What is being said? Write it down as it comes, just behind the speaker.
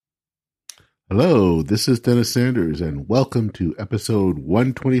Hello, this is Dennis Sanders, and welcome to episode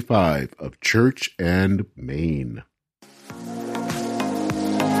 125 of Church and Maine.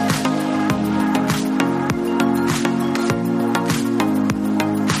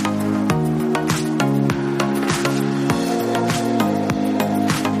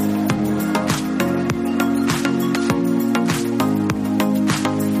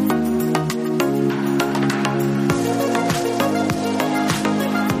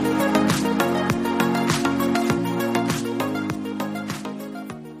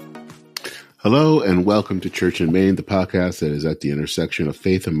 Hello and welcome to Church and Maine, the podcast that is at the intersection of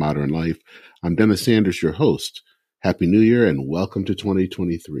faith and modern life. I'm Dennis Sanders, your host. Happy New Year and welcome to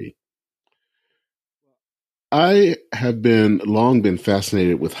 2023. I have long been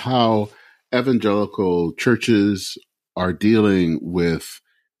fascinated with how evangelical churches are dealing with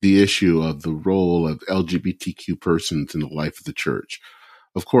the issue of the role of LGBTQ persons in the life of the church.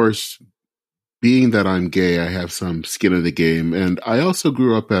 Of course, being that I'm gay, I have some skin in the game, and I also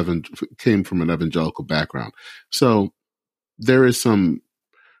came from an evangelical background. So there is some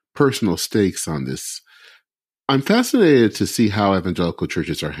personal stakes on this. I'm fascinated to see how evangelical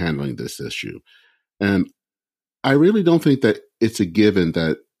churches are handling this issue. And I really don't think that it's a given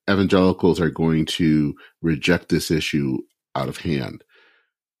that evangelicals are going to reject this issue out of hand.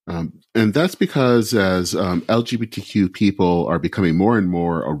 And that's because as LGBTQ people are becoming more and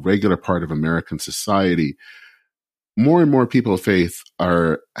more a regular part of American society, more and more people of faith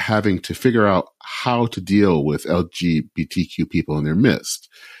are having to figure out how to deal with LGBTQ people in their midst.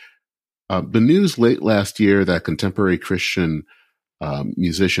 The news late last year that contemporary Christian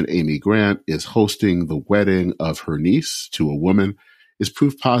musician Amy Grant is hosting the wedding of her niece to a woman is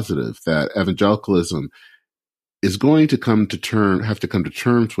proof positive that evangelicalism is going to have to come to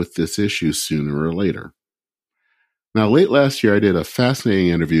terms with this issue sooner or later. Now, late last year, I did a fascinating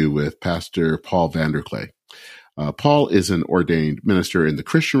interview with Pastor Paul Vanderklay. Paul is an ordained minister in the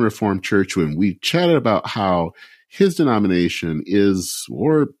Christian Reformed Church, and we chatted about how his denomination is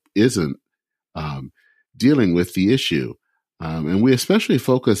or isn't dealing with the issue. And we especially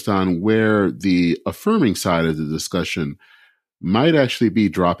focused on where the affirming side of the discussion might actually be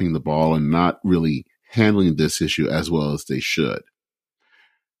dropping the ball and not really handling this issue as well as they should.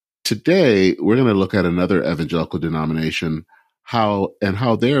 Today, we're going to look at another evangelical denomination, how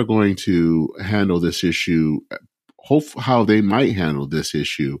they are going to handle this issue, how they might handle this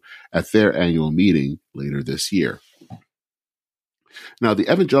issue at their annual meeting later this year. Now,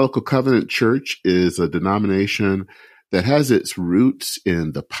 the Evangelical Covenant Church is a denomination that has its roots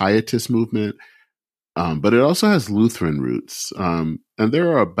in the Pietist movement, but it also has Lutheran roots. And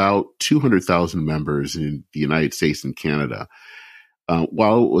there are about 200,000 members in the United States and Canada.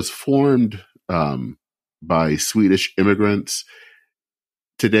 While it was formed by Swedish immigrants,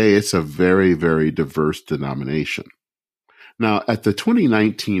 today it's a very, very diverse denomination. Now, at the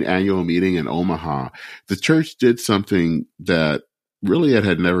 2019 annual meeting in Omaha, the church did something that really it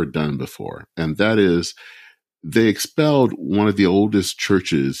had never done before, and that is they expelled one of the oldest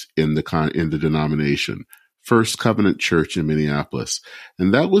churches in the denomination, First Covenant Church in Minneapolis.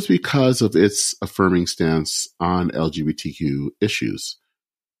 And that was because of its affirming stance on LGBTQ issues.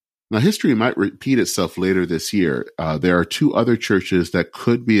 Now, history might repeat itself later this year. There are two other churches that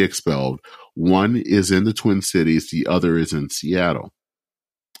could be expelled. One is in the Twin Cities. The other is in Seattle.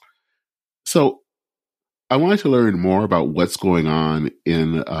 So I wanted to learn more about what's going on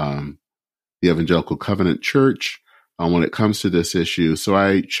in the Evangelical Covenant Church when it comes to this issue. So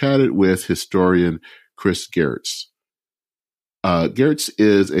I chatted with historian Chris Gehrz. Gehrz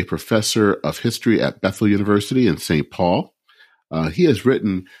is a professor of history at Bethel University in St. Paul. He has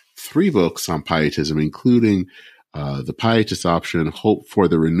written 3 books on pietism, including The Pietist Option, Hope for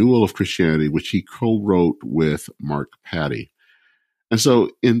the Renewal of Christianity, which he co-wrote with Mark Patty. And so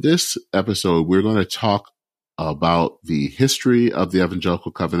in this episode, we're going to talk about the history of the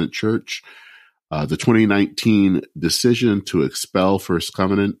Evangelical Covenant Church, the 2019 decision to expel First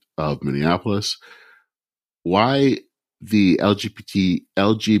Covenant of Minneapolis, why the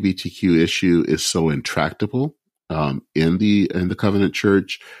LGBTQ issue is so intractable in the Covenant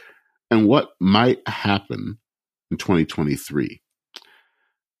Church, and what might happen in 2023.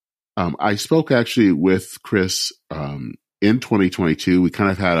 I spoke actually with Chris in 2022. We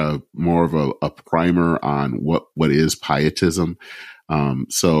kind of had more of a primer on what is pietism.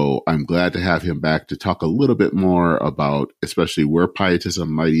 So I'm glad to have him back to talk a little bit more about especially where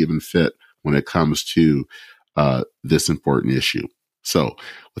pietism might even fit when it comes to this important issue. So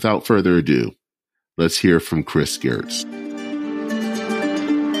without further ado, let's hear from Chris Gehrz.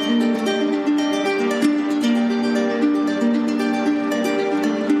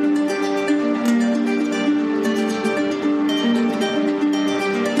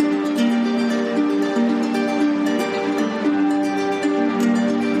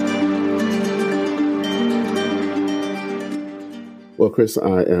 Well, Chris,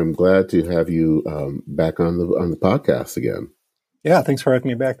 I am glad to have you back on the podcast again. Yeah, thanks for having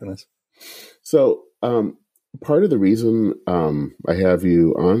me back, Dennis. So, part of the reason I have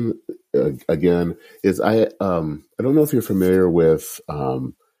you on again is I don't know if you're familiar with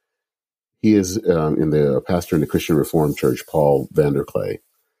he is in the pastor in the Christian Reformed Church, Paul Vanderklay,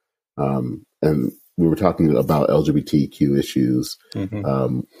 and we were talking about LGBTQ issues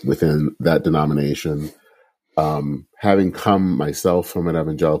within that denomination. Having come myself from an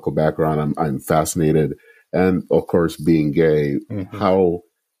evangelical background, I'm fascinated, and of course, being gay, how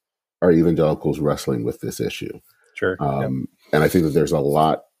are evangelicals wrestling with this issue? Sure. And I think that there's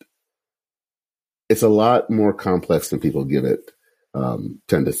it's a lot more complex than people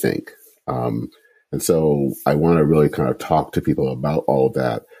tend to think. And so I want to really kind of talk to people about all of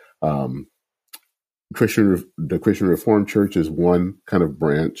that. The Christian Reformed Church is one kind of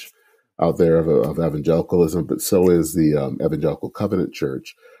branch out there of evangelicalism, but so is the Evangelical Covenant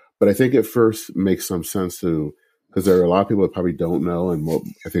Church. But I think it first makes some sense because there are a lot of people that probably don't know, and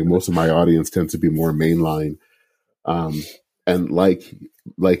I think most of my audience tends to be more mainline. And like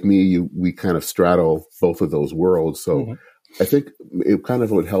me, we kind of straddle both of those worlds. So I think it kind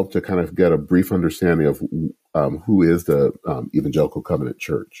of would help to kind of get a brief understanding of who is the Evangelical Covenant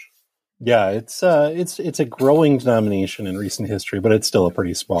Church. Yeah, it's a growing denomination in recent history, but it's still a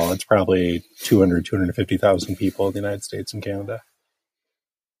pretty small. It's probably 250,000 people in the United States and Canada.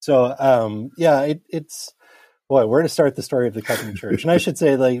 So, it's boy, where to start the story of the Covenant Church? And I should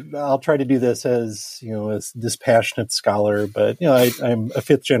say, I'll try to do this as as dispassionate scholar, but I'm a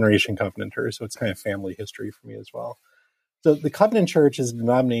fifth generation Covenanter, so it's kind of family history for me as well. So, the Covenant Church as a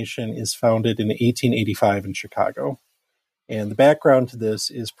denomination is founded in 1885 in Chicago. And the background to this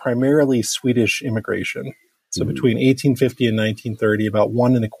is primarily Swedish immigration. So between 1850 and 1930, about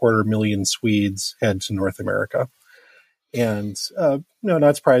 1.25 million Swedes head to North America. And,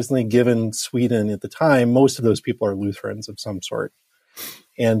 not surprisingly, given Sweden at the time, most of those people are Lutherans of some sort.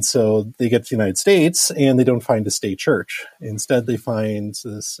 And so they get to the United States and they don't find a state church. Instead, they find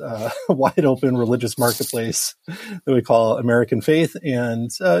this wide open religious marketplace that we call American faith.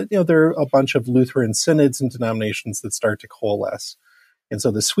 And, there are a bunch of Lutheran synods and denominations that start to coalesce. And so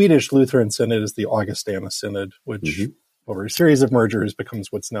the Swedish Lutheran Synod is the Augustana Synod, which over a series of mergers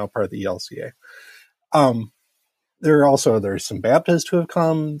becomes what's now part of the ELCA. There's some Baptists who have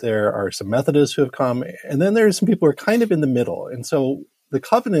come. There are some Methodists who have come. And then there's some people who are kind of in the middle. And so the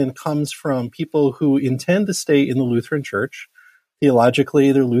covenant comes from people who intend to stay in the Lutheran Church.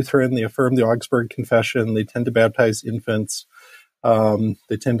 Theologically, they're Lutheran. They affirm the Augsburg Confession. They tend to baptize infants.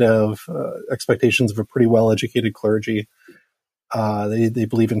 They tend to have expectations of a pretty well-educated clergy. They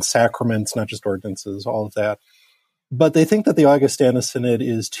believe in sacraments, not just ordinances, all of that. But they think that the Augustana Synod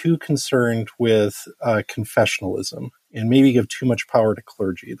is too concerned with confessionalism and maybe give too much power to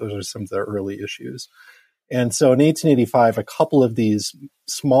clergy. Those are some of their early issues. And so in 1885, a couple of these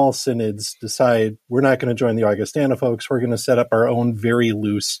small synods decide we're not going to join the Augustana folks. We're going to set up our own very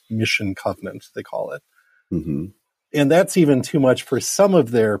loose mission covenant, they call it. And that's even too much for some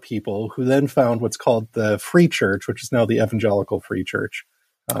of their people who then found what's called the Free Church, which is now the Evangelical Free Church.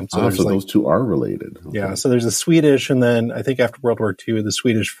 So those two are related. Okay. Yeah, so there's a Swedish, and then I think after World War II, the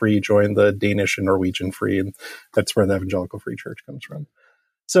Swedish Free joined the Danish and Norwegian Free, and that's where the Evangelical Free Church comes from.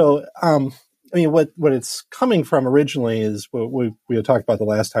 So, what it's coming from originally is what we had talked about the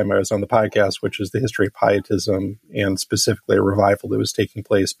last time I was on the podcast, which is the history of pietism, and specifically a revival that was taking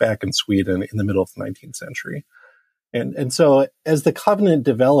place back in Sweden in the middle of the 19th century. And so as the covenant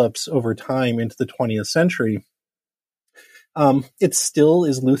develops over time into the 20th century, it still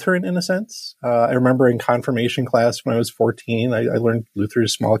is Lutheran in a sense. I remember in confirmation class when I was 14, I learned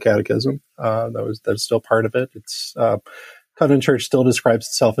Luther's small catechism. That's still part of it. It's Covenant Church still describes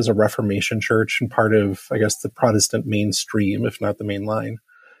itself as a Reformation church and part of, I guess, the Protestant mainstream, if not the main line.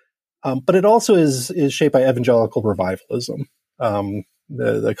 But it also is shaped by evangelical revivalism.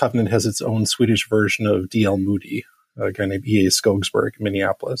 The Covenant has its own Swedish version of D.L. Moody, a guy named E.A. Skogsberg in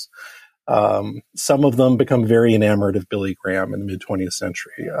Minneapolis. Some of them become very enamored of Billy Graham in the mid-20th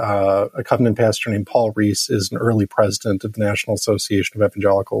century. A Covenant pastor named Paul Reese is an early president of the National Association of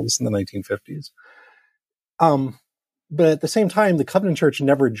Evangelicals in the 1950s. But at the same time, the Covenant Church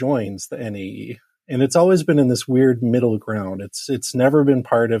never joins the NAE. And it's always been in this weird middle ground. It's never been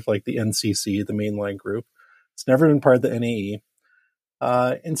part of like the NCC, the mainline group. It's never been part of the NAE.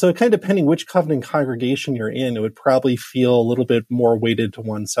 And so kind of depending which covenant congregation you're in, it would probably feel a little bit more weighted to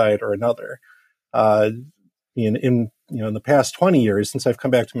one side or another. In the past 20 years, since I've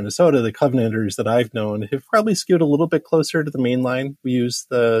come back to Minnesota, the covenanters that I've known have probably skewed a little bit closer to the main line. We use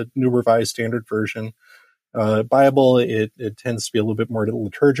the New Revised Standard Version. Bible. It tends to be a little bit more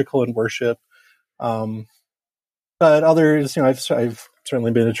liturgical in worship. But others, I've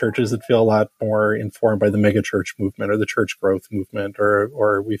certainly been to churches that feel a lot more informed by the megachurch movement or the church growth movement,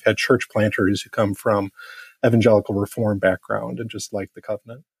 or we've had church planters who come from evangelical reform background and just like the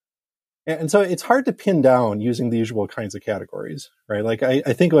covenant. And so it's hard to pin down using the usual kinds of categories, right? Like I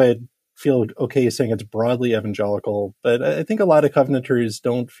think I'd feel okay saying it's broadly evangelical, but I think a lot of covenanters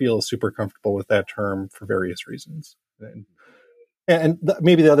don't feel super comfortable with that term for various reasons. And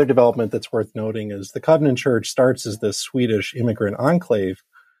maybe the other development that's worth noting is the Covenant Church starts as this Swedish immigrant enclave.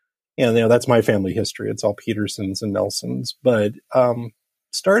 And, that's my family history. It's all Petersons and Nelsons. But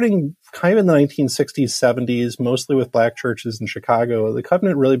starting kind of in the 1960s, 70s, mostly with black churches in Chicago, the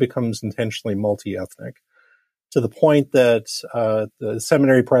Covenant really becomes intentionally multi-ethnic to the point that the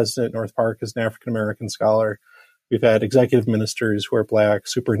seminary president at North Park is an African-American scholar. We've had executive ministers who are black,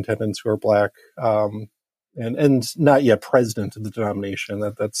 superintendents who are black, and not yet president of the denomination.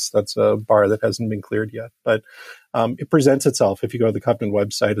 That's a bar that hasn't been cleared yet. But it presents itself, if you go to the Covenant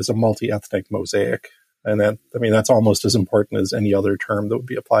website, as a multi-ethnic mosaic. And that's almost as important as any other term that would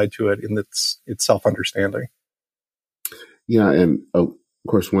be applied to it in its self-understanding. Yeah, and of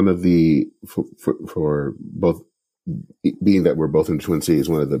course, one of the, for both, being that we're both in the Twin Cities,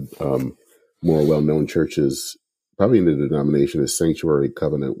 one of the more well-known churches, probably in the denomination, is Sanctuary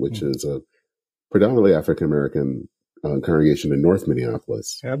Covenant, which is a predominantly African-American congregation in North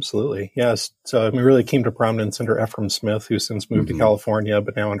Minneapolis. Absolutely. Yes. So it really came to prominence under Ephraim Smith, who since moved to California,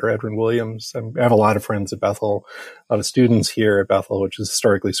 but now under Edwin Williams. I have a lot of friends at Bethel, a lot of students here at Bethel, which is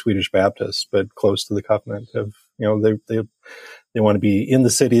historically Swedish Baptist, but close to the Covenant. They want to be in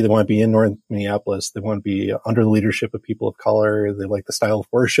the city. They want to be in North Minneapolis. They want to be under the leadership of people of color. They like the style of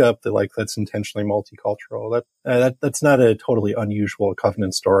worship. They like that's intentionally multicultural. That's not a totally unusual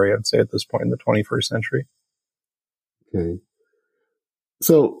Covenant story, I'd say, at this point in the 21st century. Okay.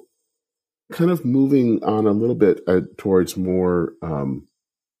 So kind of moving on a little bit towards more kind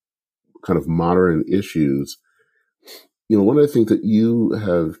of modern issues, one of the things that you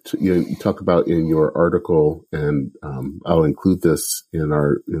have you talk about in your article, and I'll include this in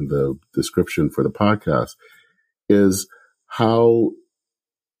the description for the podcast, is how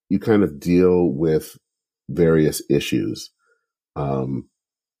you kind of deal with various issues. In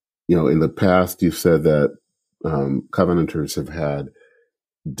the past, you've said that Covenanters have had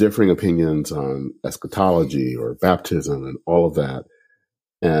differing opinions on eschatology or baptism and all of that,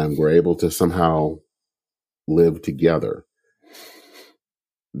 and were able to somehow live together.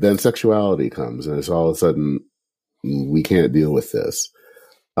 Then sexuality comes, and it's all of a sudden, we can't deal with this.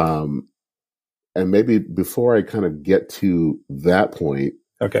 And maybe before I kind of get to that point,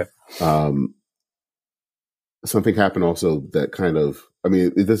 okay, something happened also that kind of,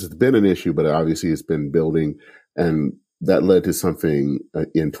 this has been an issue, but obviously it's been building, and that led to something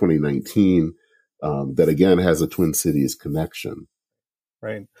in 2019 that again has a Twin Cities connection.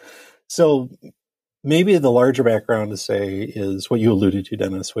 Right. So maybe the larger background to say is what you alluded to,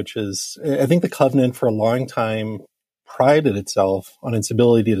 Dennis, which is I think the Covenant for a long time prided itself on its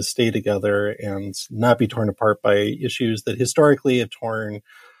ability to stay together and not be torn apart by issues that historically have torn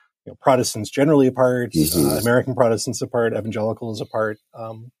Protestants generally apart, American Protestants apart, evangelicals apart.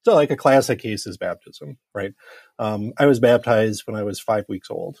 So like a classic case is baptism, right? I was baptized when I was 5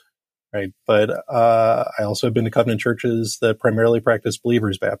 weeks old, right? But I also have been to Covenant churches that primarily practice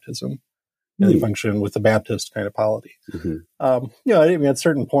believers' baptism. And they function with the Baptist kind of polity. At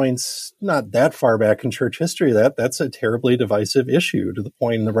certain points, not that far back in church history, that's a terribly divisive issue, to the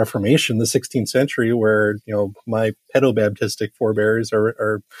point in the Reformation, the 16th century, where, my pedo-Baptistic forebears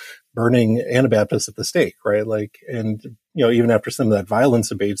are burning Anabaptists at the stake, right? Even after some of that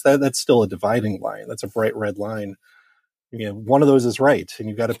violence abates, that's still a dividing line. That's a bright red line. One of those is right, and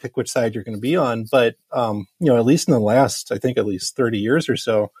you've got to pick which side you're going to be on. But, at least in the last, I think at least 30 years or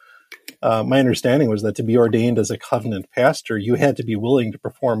so, my understanding was that to be ordained as a covenant pastor, you had to be willing to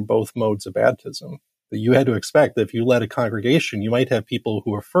perform both modes of baptism. That you had to expect that if you led a congregation, you might have people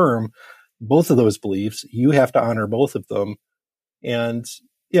who affirm both of those beliefs. You have to honor both of them. And,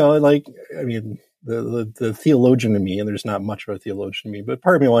 the theologian in me, and there's not much of a theologian in me, but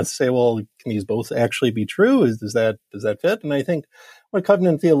part of me wants to say, well, can these both actually be true? Does that fit? And I think what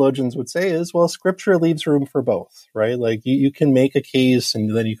covenant theologians would say is, well, Scripture leaves room for both, right? Like you can make a case,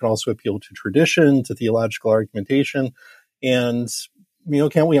 and then you can also appeal to tradition, to theological argumentation, and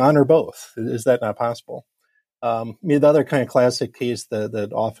can't we honor both? Is that not possible? The other kind of classic case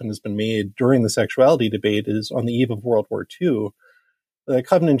that often has been made during the sexuality debate is on the eve of World War II. the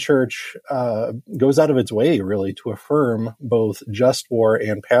Covenant Church goes out of its way, really, to affirm both just war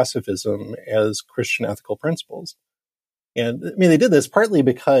and pacifism as Christian ethical principles. And I mean, they did this partly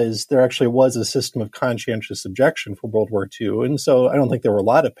because there actually was a system of conscientious objection for World War II. And so I don't think there were a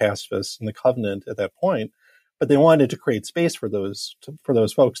lot of pacifists in the Covenant at that point, but they wanted to create space for those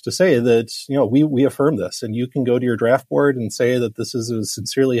folks to say that, we affirm this, and you can go to your draft board and say that this is a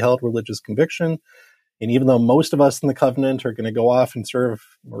sincerely held religious conviction. And even though most of us in the Covenant are going to go off and serve,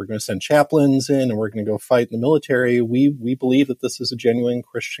 we're going to send chaplains in and we're going to go fight in the military, we believe that this is a genuine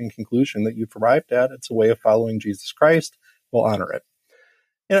Christian conclusion that you've arrived at. It's a way of following Jesus Christ. We'll honor it.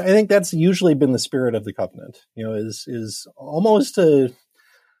 And I think that's usually been the spirit of the Covenant, is almost to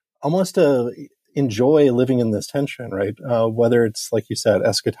enjoy living in this tension, right? Whether it's, like you said,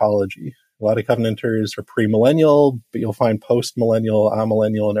 eschatology. A lot of Covenanters are premillennial, but you'll find post-millennial,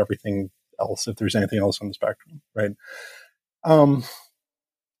 amillennial, and everything else, if there's anything else on the spectrum, right?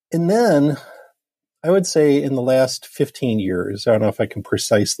 And then I would say in the last 15 years, I don't know if I can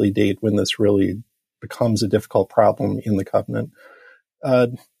precisely date when this really becomes a difficult problem in the Covenant, a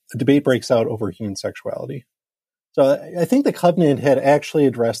debate breaks out over human sexuality. So I think the Covenant had actually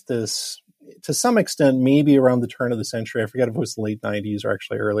addressed this to some extent, maybe around the turn of the century. I forget if it was the late 90s or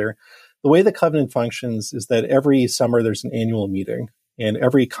actually earlier. The way the Covenant functions is that every summer there's an annual meeting, and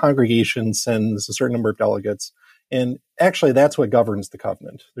every congregation sends a certain number of delegates. And actually, that's what governs the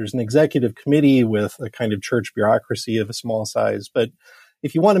Covenant. There's an executive committee with a kind of church bureaucracy of a small size. But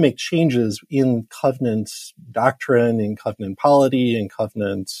if you want to make changes in Covenant doctrine, in Covenant polity, in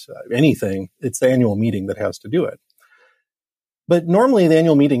Covenant anything, it's the annual meeting that has to do it. But normally, the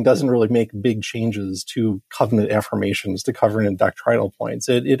annual meeting doesn't really make big changes to Covenant affirmations, to Covenant doctrinal points.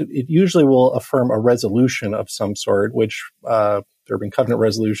 It usually will affirm a resolution of some sort, which there have been Covenant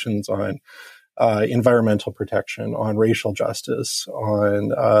resolutions on environmental protection, on racial justice, on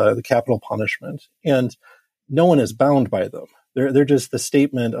the capital punishment. And no one is bound by them. They're just the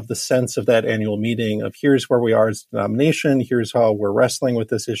statement of the sense of that annual meeting of here's where we are as a denomination, here's how we're wrestling with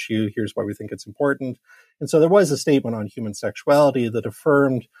this issue, here's why we think it's important. And so there was a statement on human sexuality that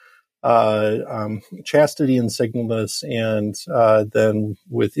affirmed chastity and singleness, and then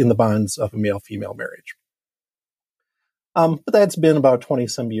within the bonds of a male-female marriage. But that's been about 20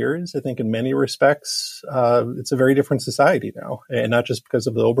 some years. I think in many respects, it's a very different society now. And not just because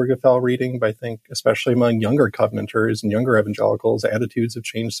of the Obergefell reading, but I think especially among younger Covenanters and younger evangelicals, attitudes have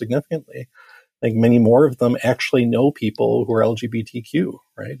changed significantly. I think many more of them actually know people who are LGBTQ,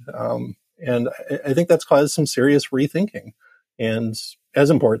 right? And I think that's caused some serious rethinking. And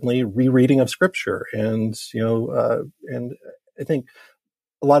as importantly, rereading of scripture. And I think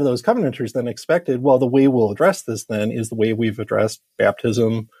a lot of those Covenanters then expected, well, the way we'll address this then is the way we've addressed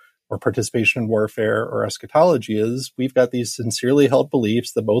baptism or participation in warfare or eschatology is we've got these sincerely held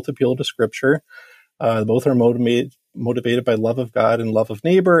beliefs that both appeal to scripture. Both are motivated by love of God and love of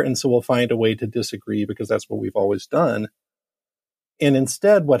neighbor. And so we'll find a way to disagree because that's what we've always done. And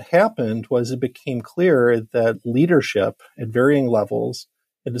instead, what happened was it became clear that leadership at varying levels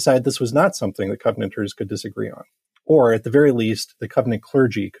had decided this was not something that Covenanters could disagree on. Or at the very least, the Covenant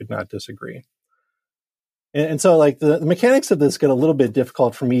clergy could not disagree. And so like the mechanics of this get a little bit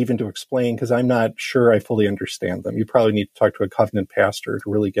difficult for me even to explain because I'm not sure I fully understand them. You probably need to talk to a Covenant pastor to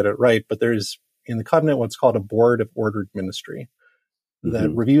really get it right. But there's in the Covenant what's called a board of ordered ministry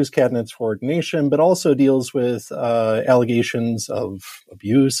that reviews candidates for ordination, but also deals with allegations of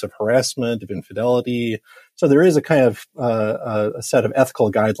abuse, of harassment, of infidelity. So there is a kind of a set of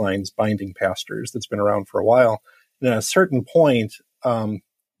ethical guidelines binding pastors that's been around for a while. And at a certain point,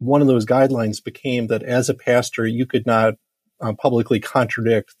 one of those guidelines became that as a pastor, you could not publicly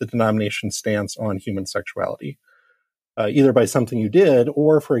contradict the denomination's stance on human sexuality, either by something you did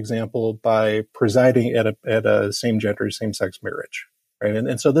or, for example, by presiding at a same-gender, same-sex marriage. Right?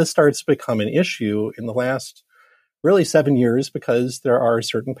 And so this starts to become an issue in the last really 7 years because there are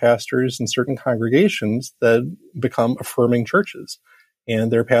certain pastors and certain congregations that become affirming churches.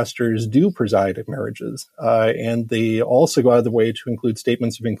 And their pastors do preside at marriages. And they also go out of the way to include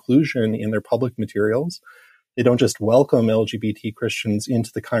statements of inclusion in their public materials. They don't just welcome LGBT Christians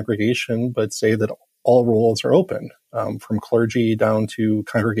into the congregation, but say that all roles are open, from clergy down to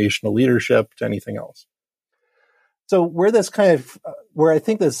congregational leadership to anything else. So where I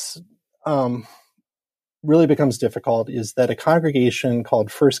think this really becomes difficult is that a congregation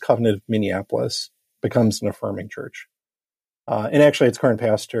called First Covenant of Minneapolis becomes an affirming church. And actually, its current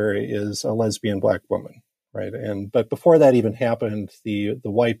pastor is a lesbian Black woman, right? But before that even happened, the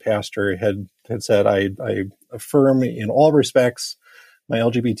white pastor had said, I affirm in all respects my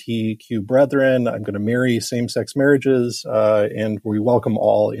LGBTQ brethren. I'm going to marry same-sex marriages, and we welcome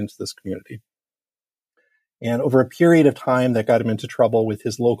all into this community. And over a period of time, that got him into trouble with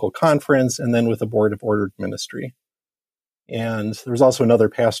his local conference and then with the Board of Ordered Ministry. And there was also another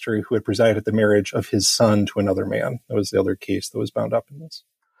pastor who had presided at the marriage of his son to another man. That was the other case that was bound up in this.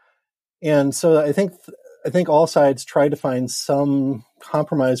 And so I think all sides tried to find some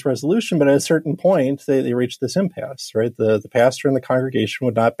compromise resolution, but at a certain point, they reached this impasse, right? The pastor and the congregation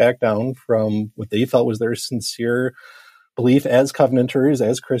would not back down from what they felt was their sincere belief as covenanters,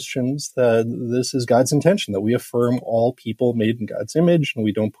 as Christians, that this is God's intention, that we affirm all people made in God's image, and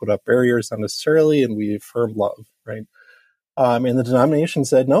we don't put up barriers unnecessarily, and we affirm love, right? And the denomination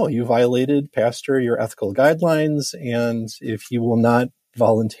said, no, you violated, pastor, your ethical guidelines, and if you will not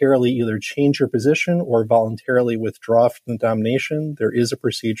voluntarily either change your position or voluntarily withdraw from the denomination, there is a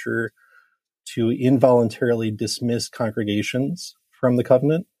procedure to involuntarily dismiss congregations from the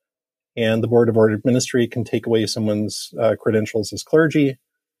covenant. And the Board of Ordered Ministry can take away someone's credentials as clergy.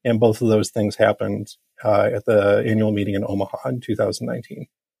 And both of those things happened at the annual meeting in Omaha in 2019.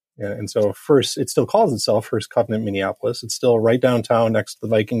 And so first, it still calls itself First Covenant Minneapolis. It's still right downtown next to the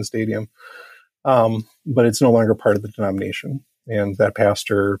Viking Stadium. But it's no longer part of the denomination. And that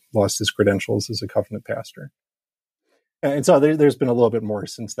pastor lost his credentials as a covenant pastor. And so there's been a little bit more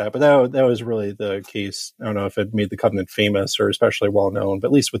since that, but that was really the case. I don't know if it made the covenant famous or especially well known, but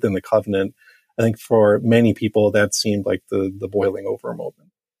at least within the covenant, I think for many people that seemed like the boiling over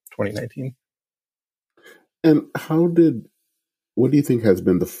moment, 2019. And what do you think has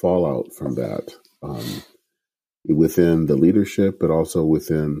been the fallout from that within the leadership, but also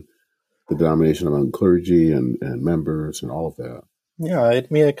within the denomination among clergy and members and all of that? Yeah,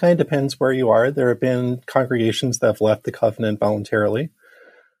 it kind of depends where you are. There have been congregations that have left the covenant voluntarily.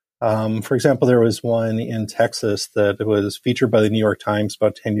 For example, there was one in Texas that was featured by the New York Times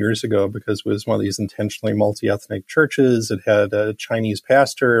about 10 years ago because it was one of these intentionally multi-ethnic churches. It had a Chinese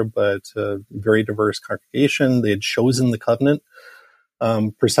pastor, but a very diverse congregation. They had chosen the covenant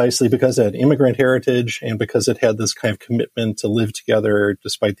precisely because it had immigrant heritage and because it had this kind of commitment to live together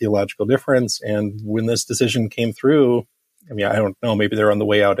despite theological difference. And when this decision came through, I mean, I don't know, maybe they're on the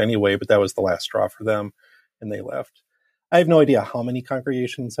way out anyway, but that was the last straw for them, and they left. I have no idea how many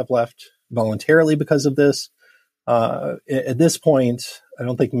congregations have left voluntarily because of this. At this point, I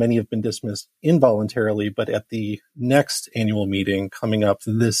don't think many have been dismissed involuntarily, but at the next annual meeting coming up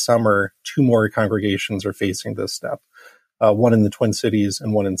this summer, 2 more congregations are facing this step, one in the Twin Cities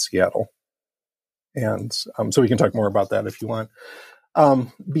and one in Seattle. And so we can talk more about that if you want.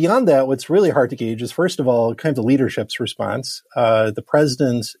 Beyond that, what's really hard to gauge is, first of all, kind of the leadership's response. The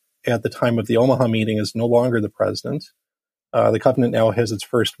president at the time of the Omaha meeting is no longer the president. The covenant now has its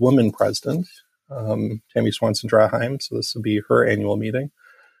first woman president, Tammy Swanson-Draheim, so this will be her annual meeting.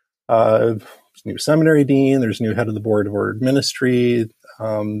 There's a new seminary dean, there's a new head of the Board of Ordered Ministry,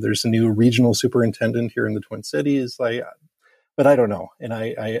 there's a new regional superintendent here in the Twin Cities. But I don't know, and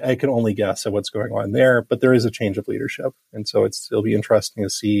I can only guess at what's going on there. But there is a change of leadership, and so it'll be interesting to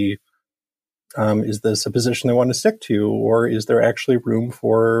see, is this a position they want to stick to, or is there actually room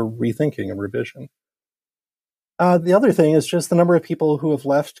for rethinking and revision? The other thing is just the number of people who have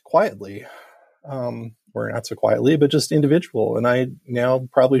left quietly, or not so quietly, but just individual. And I now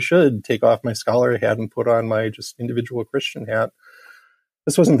probably should take off my scholar hat and put on my just individual Christian hat.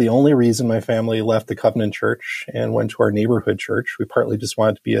 This wasn't the only reason my family left the Covenant Church and went to our neighborhood church. We partly just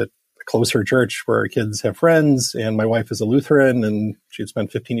wanted to be a closer church where our kids have friends, and my wife is a Lutheran, and she'd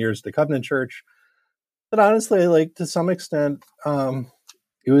spent 15 years at the Covenant Church. But honestly, to some extent,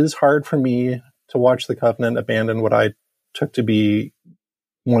 it was hard for me to watch the Covenant abandon what I took to be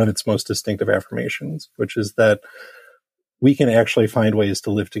one of its most distinctive affirmations, which is that we can actually find ways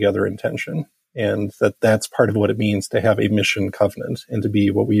to live together in tension. And that's part of what it means to have a mission covenant and to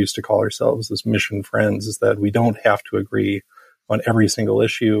be what we used to call ourselves as mission friends, is that we don't have to agree on every single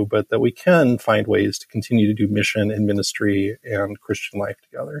issue, but that we can find ways to continue to do mission and ministry and Christian life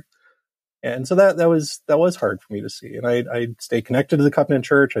together. And so that was hard for me to see. And I stay connected to the Covenant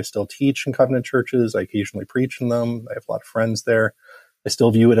Church. I still teach in Covenant churches. I occasionally preach in them. I have a lot of friends there. I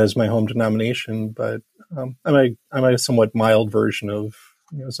still view it as my home denomination, but I'm a somewhat mild version of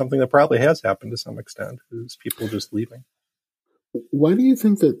something that probably has happened to some extent, is people just leaving. Why do you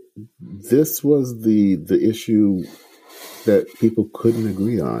think that this was the issue that people couldn't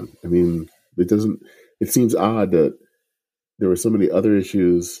agree on? I mean, it seems odd that there were so many other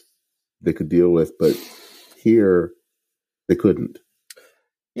issues they could deal with, but here they couldn't.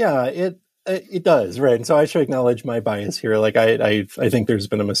 Yeah, it does, right? And so I should acknowledge my bias here. I think there's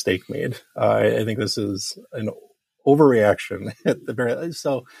been a mistake made. I think this is an overreaction at the very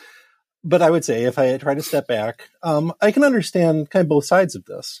so. But I would say if I try to step back, I can understand kind of both sides of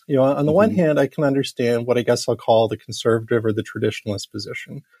this. On the one hand, I can understand what I guess I'll call the conservative or the traditionalist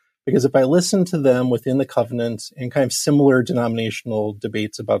position. Because if I listen to them within the covenant and kind of similar denominational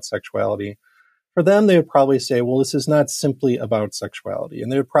debates about sexuality, for them, they would probably say, well, this is not simply about sexuality.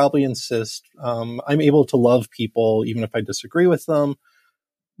 And they would probably insist, I'm able to love people even if I disagree with them.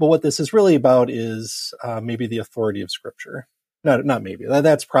 But what this is really about is maybe the authority of Scripture. Not maybe.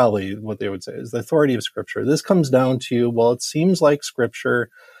 That's probably what they would say is the authority of Scripture. This comes down to, well, it seems like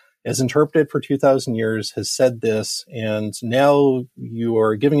Scripture, as interpreted for 2,000 years, has said this, and now you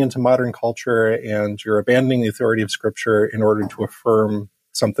are giving into modern culture and you're abandoning the authority of Scripture in order to affirm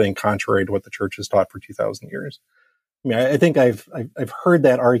something contrary to what the church has taught for 2,000 years. I mean, I think I've heard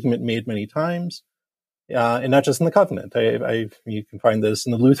that argument made many times. And not just in the covenant. You can find this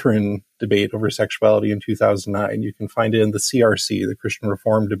in the Lutheran debate over sexuality in 2009. You can find it in the CRC, the Christian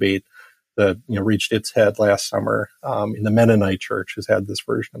Reform debate that reached its head last summer. In the Mennonite Church has had this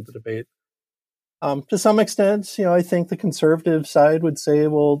version of the debate. To some extent, I think the conservative side would say,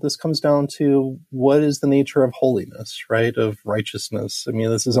 well, this comes down to what is the nature of holiness, right? Of righteousness. I mean,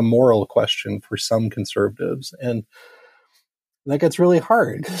 this is a moral question for some conservatives, and that gets really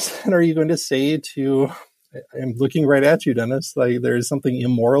hard, because then are you going to say I'm looking right at you, Dennis, like there's something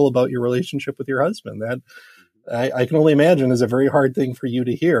immoral about your relationship with your husband? That I can only imagine is a very hard thing for you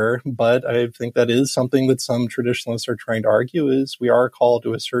to hear, but I think that is something that some traditionalists are trying to argue is we are called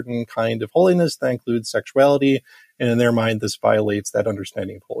to a certain kind of holiness that includes sexuality, and in their mind, this violates that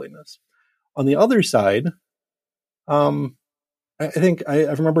understanding of holiness. On the other side, I think I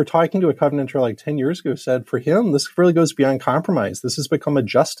remember talking to a covenanter like 10 years ago who said for him, this really goes beyond compromise. This has become a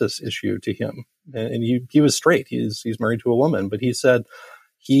justice issue to him. And he was straight. He's married to a woman, but he said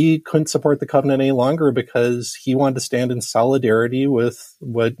he couldn't support the covenant any longer because he wanted to stand in solidarity with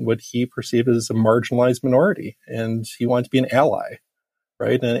what he perceived as a marginalized minority. And he wanted to be an ally,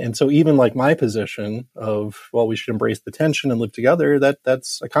 right? And so even like my position of, well, we should embrace the tension and live together,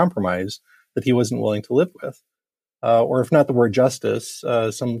 that's a compromise that he wasn't willing to live with. Or if not the word justice,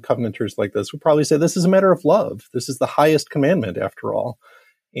 some covenanters like this would probably say this is a matter of love. This is the highest commandment, after all.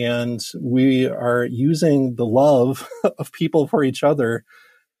 And we are using the love of people for each other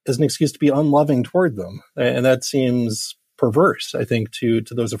as an excuse to be unloving toward them. And that seems perverse, I think, to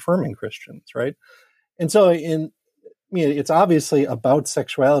those affirming Christians, right? And so it's obviously about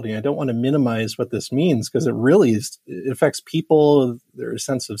sexuality. I don't want to minimize what this means because it really it affects people, their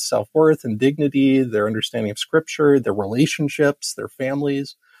sense of self-worth and dignity, their understanding of Scripture, their relationships, their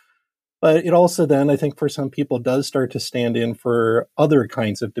families. But it also then, I think, for some people does start to stand in for other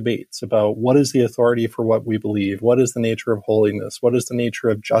kinds of debates about what is the authority for what we believe, what is the nature of holiness, what is the nature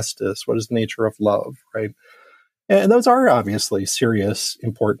of justice, what is the nature of love, right? And those are obviously serious,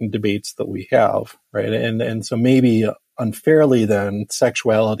 important debates that we have, right? And so maybe unfairly then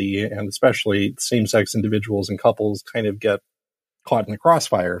sexuality and especially same-sex individuals and couples kind of get caught in the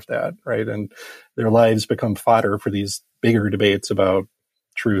crossfire of that, right? And their lives become fodder for these bigger debates about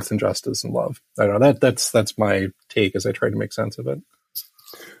truth and justice and love. I don't know, that's my take as I try to make sense of it.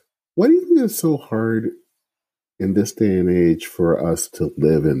 Why do you think it's so hard in this day and age for us to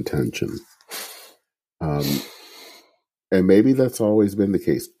live in tension? And maybe that's always been the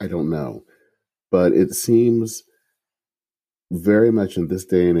case. I don't know. But it seems very much in this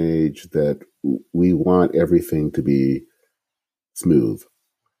day and age that we want everything to be smooth,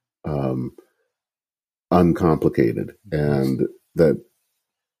 uncomplicated, and that,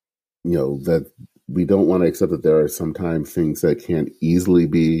 that we don't want to accept that there are sometimes things that can't easily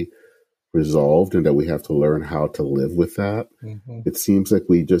be resolved and that we have to learn how to live with that. Mm-hmm. It seems like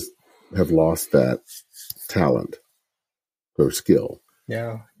we just have lost that talent or skill.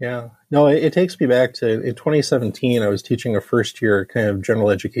 Yeah. No, it takes me back to in 2017, I was teaching a first year kind of general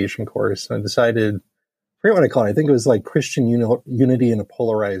education course, and I decided, I forget what I call it. I think it was like Christian unity in a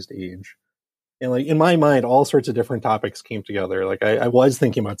polarized age. And like in my mind, all sorts of different topics came together. Like I was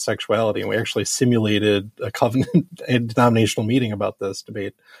thinking about sexuality, and we actually simulated a covenant and denominational meeting about this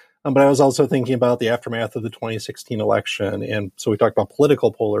debate. But I was also thinking about the aftermath of the 2016 election. And so we talked about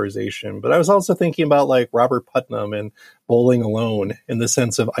political polarization, but I was also thinking about like Robert Putnam and bowling alone in the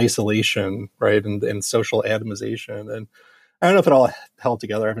sense of isolation, right? And social atomization. And I don't know if it all held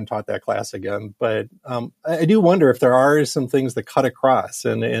together. I haven't taught that class again, but I do wonder if there are some things that cut across.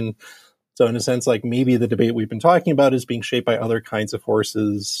 And so in a sense, like maybe the debate we've been talking about is being shaped by other kinds of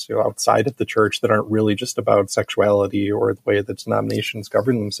forces outside of the church that aren't really just about sexuality or the way that denominations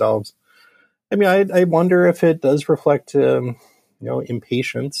govern themselves. I mean, I wonder if it does reflect,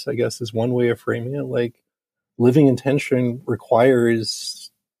 impatience, I guess is one way of framing it. Like living in tension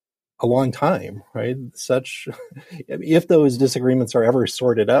requires a long time, right? If those disagreements are ever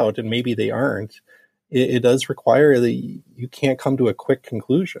sorted out, and maybe they aren't, it does require that you can't come to a quick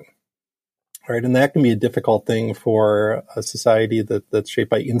conclusion, right? And that can be a difficult thing for a society that's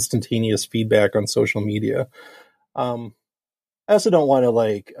shaped by instantaneous feedback on social media. I also don't want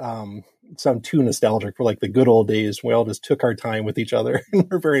to sound too nostalgic for the good old days when we all just took our time with each other and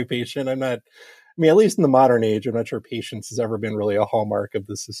we're very patient. At least in the modern age, I'm not sure patience has ever been really a hallmark of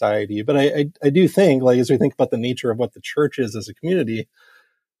the society. But I do think, as we think about the nature of what the church is as a community,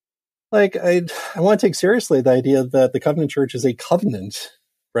 I want to take seriously the idea that the covenant church is a covenant,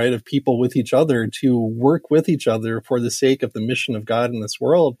 right, of people with each other to work with each other for the sake of the mission of God in this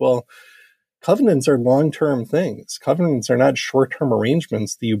world. Well, covenants are long-term things. Covenants are not short-term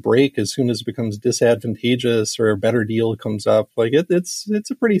arrangements that you break as soon as it becomes disadvantageous or a better deal comes up.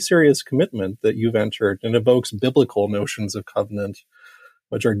 It's a pretty serious commitment that you've entered, and evokes biblical notions of covenant,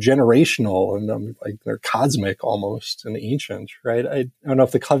 which are generational and they're cosmic almost and ancient, right? I don't know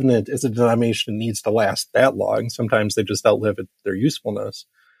if the covenant as a denomination needs to last that long. Sometimes they just outlive their usefulness.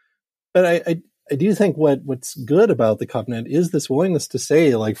 But I do think what's good about the covenant is this willingness to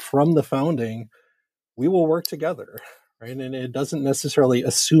say, from the founding, we will work together, right? And it doesn't necessarily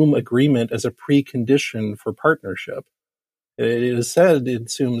assume agreement as a precondition for partnership. It is said, it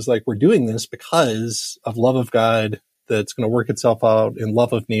assumes we're doing this because of love of God that's going to work itself out in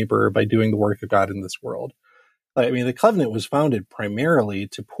love of neighbor by doing the work of God in this world. The covenant was founded primarily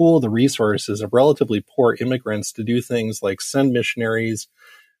to pool the resources of relatively poor immigrants to do things like send missionaries,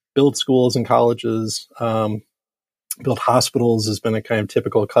 build schools and colleges, build hospitals has been a kind of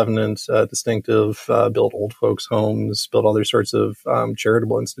typical covenant distinctive, build old folks' homes, build other sorts of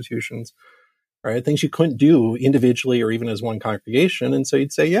charitable institutions, right? Things you couldn't do individually or even as one congregation. And so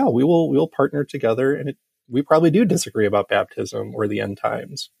you'd say, yeah, we'll partner together. And we probably do disagree about baptism or the end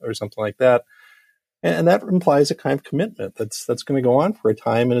times or something like that. And that implies a kind of commitment that's going to go on for a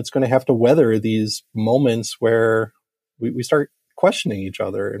time. And it's going to have to weather these moments where we start questioning each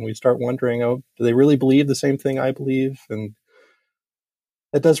other and we start wondering, do they really believe the same thing I believe? And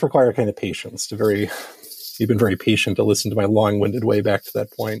that does require a kind of patience. You've been very patient to listen to my long-winded way back to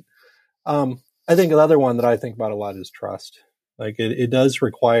that point. I think another one that I think about a lot is trust. It does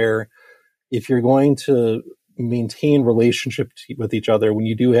require, if you're going to maintain relationship with each other, when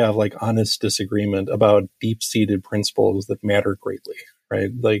you do have honest disagreement about deep-seated principles that matter greatly, right?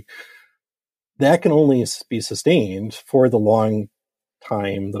 That can only be sustained for the long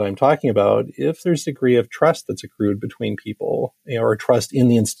time that I'm talking about if there's a degree of trust that's accrued between people, or trust in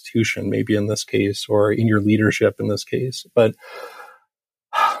the institution, maybe in this case, or in your leadership in this case. But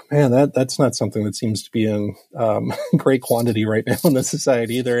man, that's not something that seems to be in great quantity right now in the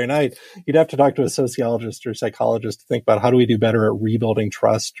society either. And you'd have to talk to a sociologist or psychologist to think about how do we do better at rebuilding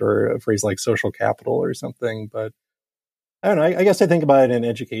trust, or a phrase like social capital or something. But I don't know. I guess I think about it in an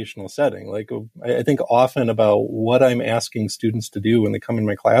educational setting. I think often about what I'm asking students to do when they come in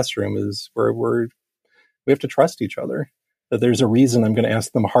my classroom is we have to trust each other. That there's a reason I'm going to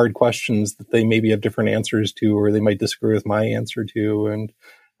ask them hard questions that they maybe have different answers to, or they might disagree with my answer to. And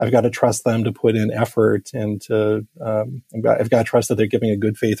I've got to trust them to put in effort, and I've got to trust that they're giving a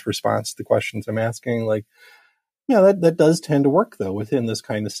good faith response to the questions I'm asking. That does tend to work, though, within this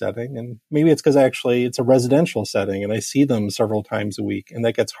kind of setting. And maybe it's because actually it's a residential setting and I see them several times a week. And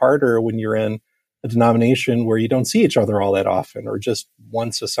that gets harder when you're in a denomination where you don't see each other all that often, or just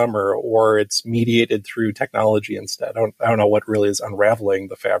once a summer, or it's mediated through technology instead. I don't know what really is unraveling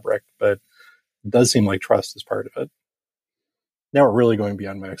the fabric, but it does seem like trust is part of it. Now we're really going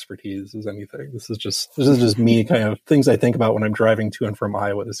beyond my expertise as anything. This is just me, kind of things I think about when I'm driving to and from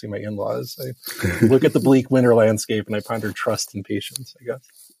Iowa to see my in-laws. I look at the bleak winter landscape and I ponder trust and patience, I guess.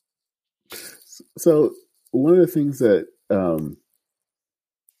 So one of the things that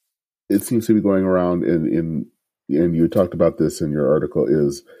it seems to be going around and you talked about this in your article,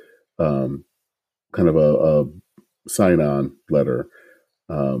 is kind of a sign-on letter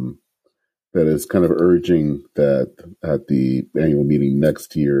that is kind of urging that at the annual meeting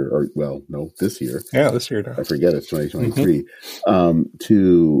next year, this year. Yeah, this year. I forget, it's 2023,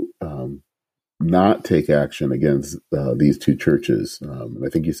 to not take action against these two churches. I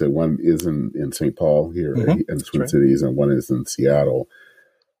think you said one is in St. Paul here in the Twin Cities, and one is in Seattle.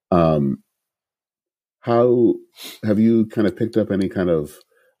 How have you kind of picked up any kind of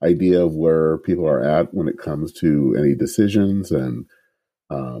idea of where people are at when it comes to any decisions,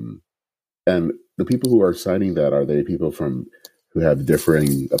 and the people who are signing that, are they people who have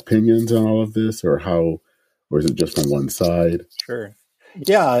differing opinions on all of this, or is it just on one side? Sure.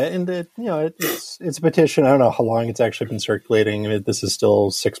 Yeah, and it's a petition. I don't know how long it's actually been circulating. This is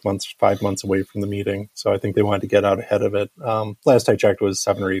still 6 months, 5 months away from the meeting, so I think they wanted to get out ahead of it. Last I checked, it was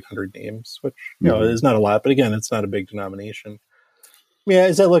 700 or 800 names, which is not a lot, but again, it's not a big denomination. Yeah,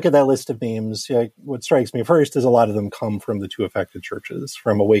 as I look at that list of names, what strikes me first is a lot of them come from the two affected churches,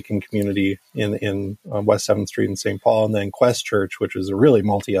 from Awakened Community in West 7th Street in St. Paul, and then Quest Church, which is a really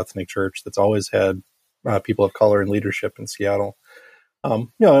multi-ethnic church that's always had people of color in leadership in Seattle.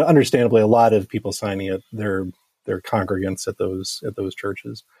 Understandably, a lot of people signing it, they're congregants at those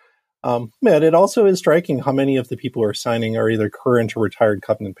churches. It also is striking how many of the people who are signing are either current or retired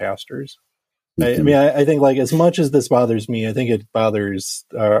covenant pastors. I think, like, as much as this bothers me, I think it bothers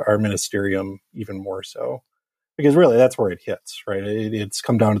our ministerium even more so, because really that's where it hits, right? It's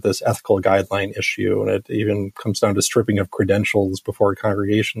come down to this ethical guideline issue, and it even comes down to stripping of credentials before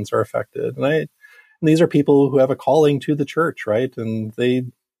congregations are affected. And these are people who have a calling to the church, right? And they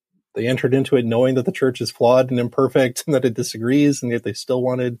entered into it knowing that the church is flawed and imperfect and that it disagrees, and yet they still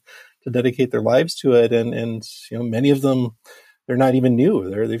wanted to dedicate their lives to it. And many of them, they're not even new.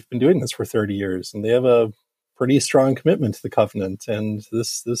 They've been doing this for 30 years, and they have a pretty strong commitment to the covenant. And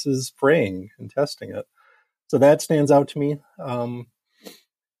this is praying and testing it. So that stands out to me.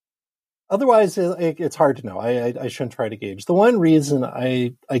 Otherwise, it's hard to know. I shouldn't try to gauge. The one reason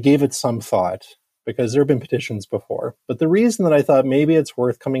I gave it some thought, because there have been petitions before, but the reason that I thought maybe it's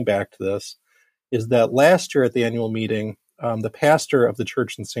worth coming back to this is that last year at the annual meeting, the pastor of the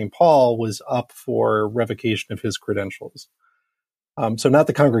church in St. Paul was up for revocation of his credentials. So not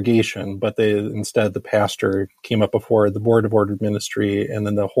the congregation, but instead the pastor came up before the board of ordered ministry and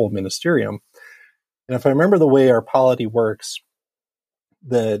then the whole ministerium. And if I remember the way our polity works,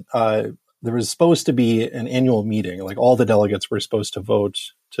 that there was supposed to be an annual meeting, like all the delegates were supposed to vote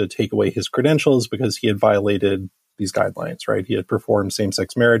to take away his credentials because he had violated these guidelines, right? He had performed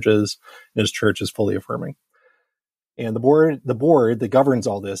same-sex marriages, and his church is fully affirming. And the board that governs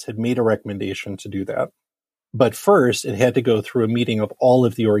all this had made a recommendation to do that. But first, it had to go through a meeting of all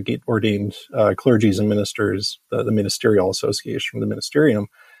of the ordained clergies and ministers, the ministerial association, the ministerium,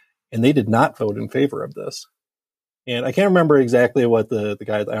 and they did not vote in favor of this. And I can't remember exactly what the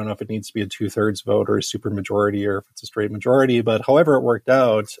guide. I don't know if it needs to be a 2/3 vote or a supermajority or if it's a straight majority, but however it worked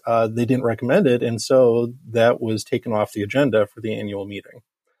out, they didn't recommend it. And so that was taken off the agenda for the annual meeting.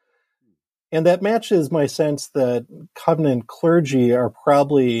 And that matches my sense that covenant clergy are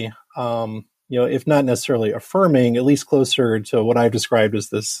probably, if not necessarily affirming, at least closer to what I've described as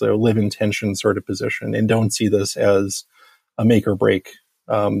this live in tension sort of position, and don't see this as a make or break.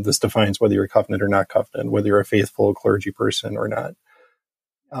 This defines whether you're covenant or not covenant, whether you're a faithful clergy person or not.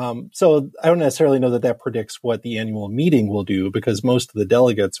 So I don't necessarily know that predicts what the annual meeting will do, because most of the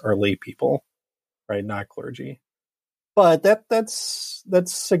delegates are lay people, right? Not clergy. But that's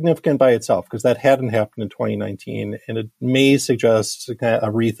significant by itself, because that hadn't happened in 2019, and it may suggest a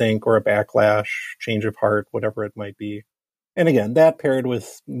rethink or a backlash, change of heart, whatever it might be. And again, that paired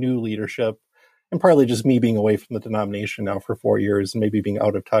with new leadership, and partly just me being away from the denomination now for 4 years and maybe being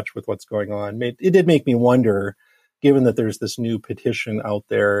out of touch with what's going on, it did make me wonder, given that there's this new petition out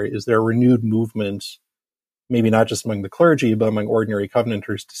there, is there a renewed movement, maybe not just among the clergy, but among ordinary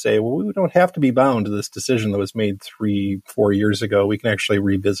covenanters, to say, well, we don't have to be bound to this decision that was made 3-4 years ago. We can actually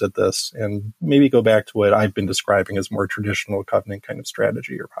revisit this and maybe go back to what I've been describing as more traditional covenant kind of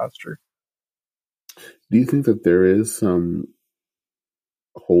strategy or posture. Do you think that there is some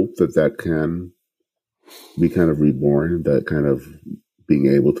hope that can be kind of reborn, that kind of being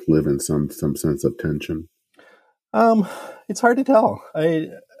able to live in some sense of tension? It's hard to tell.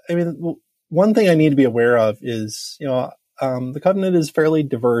 I mean, one thing I need to be aware of is, the covenant is fairly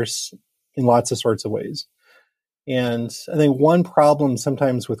diverse in lots of sorts of ways. And I think one problem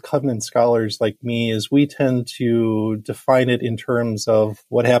sometimes with covenant scholars like me is we tend to define it in terms of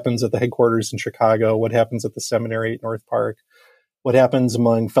what happens at the headquarters in Chicago, what happens at the seminary at North Park, what happens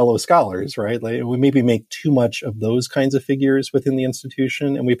among fellow scholars, right? Like, we maybe make too much of those kinds of figures within the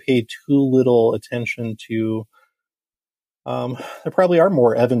institution, and we pay too little attention to there probably are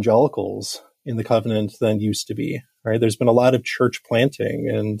more evangelicals in the covenant than used to be, right? There's been a lot of church planting,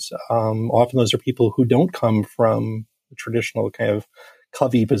 and often those are people who don't come from the traditional kind of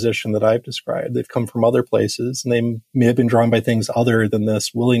covey position that I've described. They've come from other places, and they may have been drawn by things other than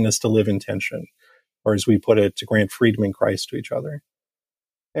this willingness to live in tension, or as we put it, to grant freedom in Christ to each other.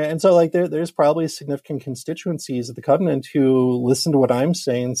 And so, there's probably significant constituencies of the covenant who listen to what I'm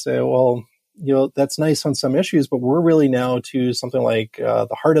saying and say, well, that's nice on some issues, but we're really now to something like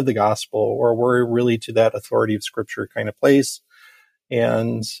the heart of the gospel, or we're really to that authority of Scripture kind of place.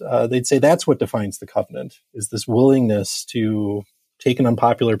 And they'd say that's what defines the covenant, is this willingness to take an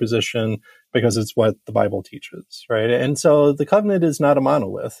unpopular position because it's what the Bible teaches, right? And so the covenant is not a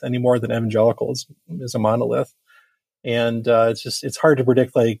monolith any more than evangelicals is a monolith. And it's hard to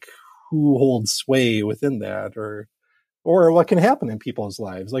predict like who holds sway within that or what can happen in people's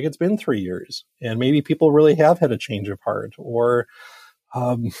lives. Like it's been 3 years and maybe people really have had a change of heart, or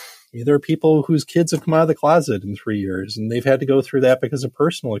there are people whose kids have come out of the closet in 3 years and they've had to go through that because of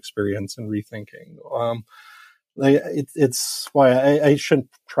personal experience and rethinking. It's why I shouldn't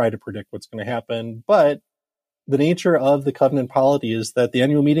try to predict what's going to happen, but the nature of the covenant polity is that the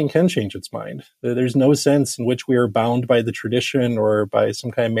annual meeting can change its mind. There's no sense in which we are bound by the tradition or by some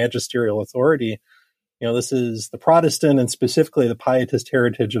kind of magisterial authority. This is the Protestant and specifically the Pietist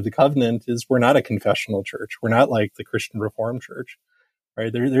heritage of the covenant is we're not a confessional church. We're not like the Christian Reformed Church,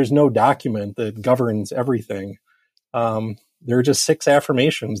 right? There's no document that governs everything. There are just 6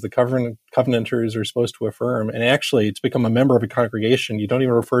 affirmations the covenanters are supposed to affirm. And actually, to become a member of a congregation, you don't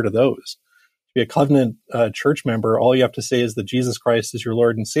even refer to those. To be a covenant church member, all you have to say is that Jesus Christ is your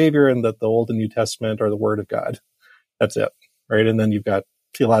Lord and Savior and that the Old and New Testament are the Word of God. That's it, right? And then you've got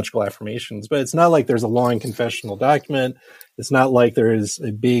theological affirmations. But it's not like there's a long confessional document. It's not like there is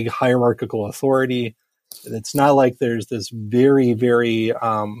a big hierarchical authority. It's not like there's this very, very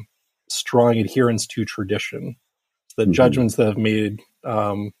strong adherence to tradition. The judgments that have made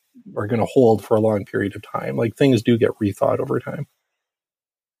are going to hold for a long period of time. Like things do get rethought over time.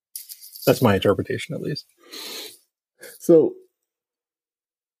 That's my interpretation, at least. So,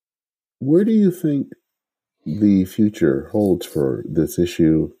 where do you think the future holds for this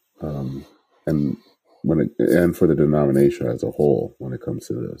issue, and for the denomination as a whole when it comes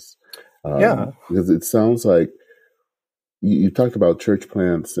to this? Because it sounds like you talked about church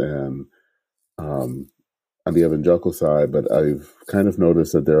plants and on the evangelical side, but I've kind of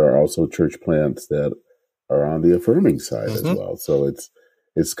noticed that there are also church plants that are on the affirming side as well. So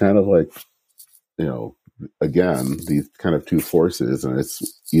it's kind of like, again, these kind of two forces, and it's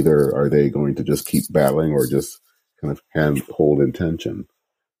either are they going to just keep battling or just kind of hold in tension?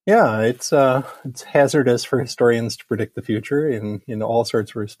 Yeah, it's hazardous for historians to predict the future in all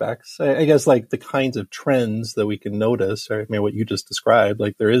sorts of respects. I guess like the kinds of trends that we can notice, or what you just described,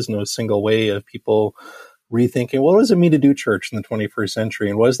 like there is no single way of people rethinking, what does it mean to do church in the 21st century,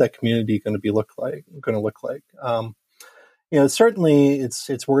 and what is that community going to look like? Certainly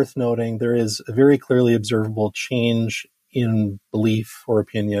it's worth noting there is a very clearly observable change in belief or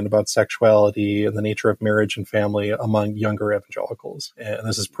opinion about sexuality and the nature of marriage and family among younger evangelicals. And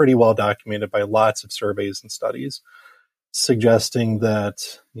this is pretty well documented by lots of surveys and studies suggesting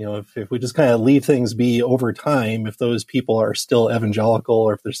that, if we just kind of leave things be over time, if those people are still evangelical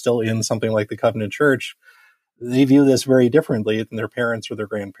or if they're still in something like the Covenant Church, they view this very differently than their parents or their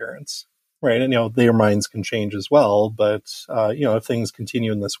grandparents. Right. And, their minds can change as well. But, if things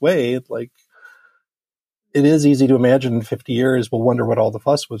continue in this way, like it is easy to imagine in 50 years, we'll wonder what all the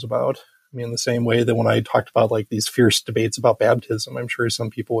fuss was about. The same way that when I talked about like these fierce debates about baptism, I'm sure some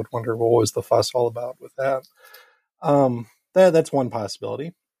people would wonder, well, what was the fuss all about with that? That's one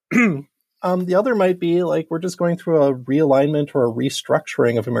possibility. The other might be like we're just going through a realignment or a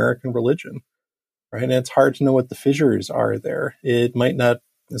restructuring of American religion. Right. And it's hard to know what the fissures are there. It might not,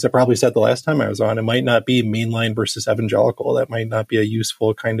 as I probably said the last time I was on, it might not be mainline versus evangelical. That might not be a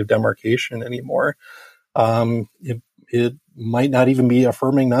useful kind of demarcation anymore. It might not even be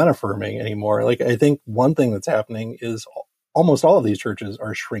affirming, non-affirming anymore. Like, I think one thing that's happening is almost all of these churches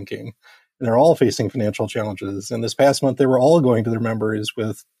are shrinking and they're all facing financial challenges. And this past month, they were all going to their members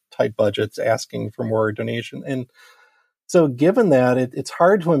with tight budgets, asking for more donation. And so given that, it's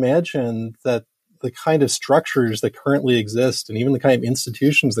hard to imagine that the kind of structures that currently exist and even the kind of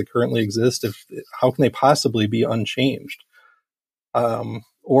institutions that currently exist, how can they possibly be unchanged?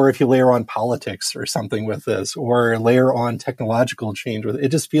 Or if you layer on politics or something with this, or layer on technological change with it,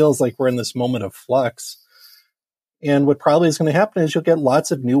 just feels like we're in this moment of flux. And what probably is going to happen is you'll get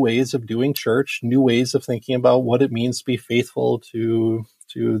lots of new ways of doing church, new ways of thinking about what it means to be faithful to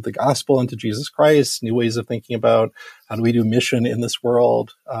the gospel and to Jesus Christ, new ways of thinking about how do we do mission in this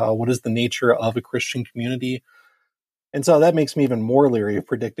world? What is the nature of a Christian community? And so that makes me even more leery of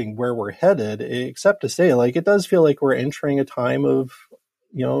predicting where we're headed, except to say, like, it does feel like we're entering a time of,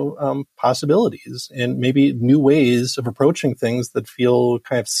 possibilities and maybe new ways of approaching things that feel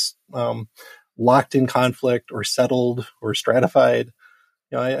kind of locked in conflict or settled or stratified.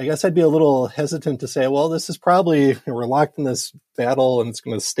 I guess I'd be a little hesitant to say, well, this is probably, we're locked in this battle and it's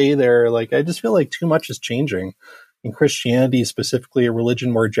going to stay there. Like, I just feel like too much is changing in Christianity, specifically,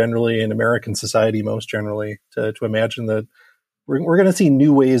 religion more generally, and American society most generally, to imagine that we're going to see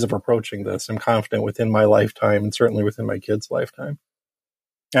new ways of approaching this. I'm confident within my lifetime and certainly within my kids' lifetime.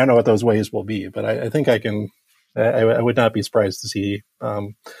 I don't know what those ways will be, but I think I would not be surprised to see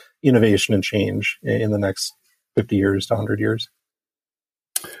innovation and change in the next 50 years to 100 years.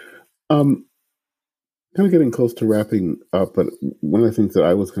 Kind of getting close to wrapping up, but one of the things that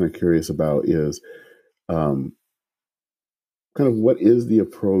I was kind of curious about is kind of what is the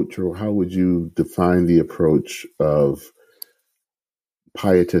approach, or how would you define the approach of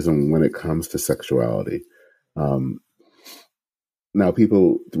pietism when it comes to sexuality? Now,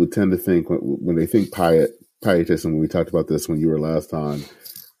 people would tend to think when they think pietism, we talked about this when you were last on,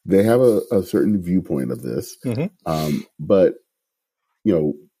 they have a certain viewpoint of this. Mm-hmm. But,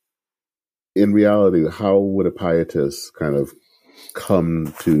 in reality, how would a pietist kind of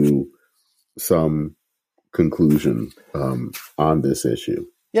come to some conclusion on this issue?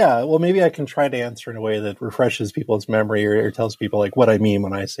 Yeah, well, maybe I can try to answer in a way that refreshes people's memory or tells people like what I mean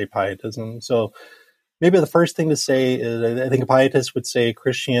when I say pietism. So maybe the first thing to say is I think a pietist would say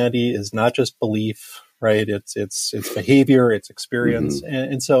Christianity is not just belief, right? It's behavior, it's experience.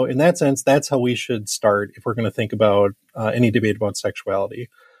 Mm-hmm. And so in that sense, that's how we should start if we're going to think about any debate about sexuality.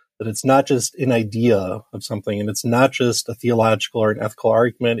 That it's not just an idea of something, and it's not just a theological or an ethical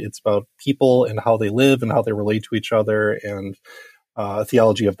argument. It's about people and how they live and how they relate to each other, and a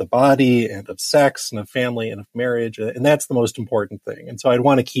theology of the body and of sex and of family and of marriage. And that's the most important thing. And so I'd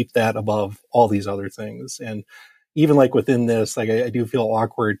want to keep that above all these other things. And even like within this, like I do feel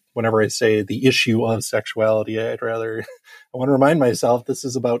awkward whenever I say the issue of sexuality. I want to remind myself this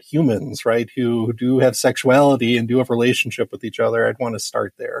is about humans, right? Who do have sexuality and do have relationship with each other. I'd want to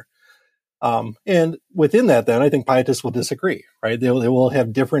start there. And within that, then I think pietists will disagree, right? They will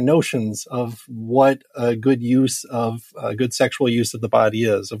have different notions of what a good use of a good sexual use of the body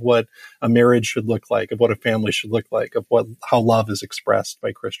is, of what a marriage should look like, of what a family should look like, of how love is expressed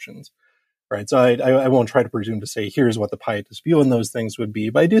by Christians. Right. So I won't try to presume to say, here's what the pietist view on those things would be.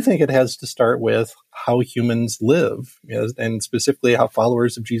 But I do think it has to start with how humans live, and specifically how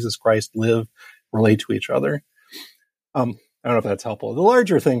followers of Jesus Christ live, relate to each other. I don't know if that's helpful. The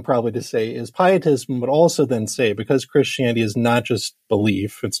larger thing probably to say is pietism would also then say, because Christianity is not just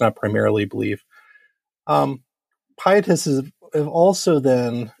belief, it's not primarily belief, pietists have also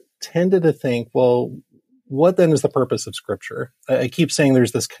then tended to think, well, what then is the purpose of Scripture? I keep saying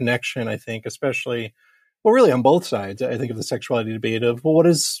there's this connection, I think, especially, well, really on both sides, I think, of the sexuality debate of, well, what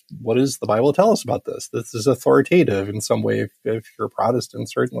does the Bible tell us about this? This is authoritative in some way, if you're a Protestant,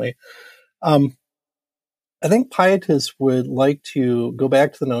 certainly. I think pietists would like to go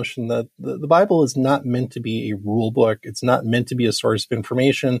back to the notion that the Bible is not meant to be a rule book. It's not meant to be a source of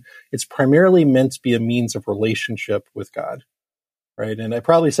information. It's primarily meant to be a means of relationship with God. Right. And I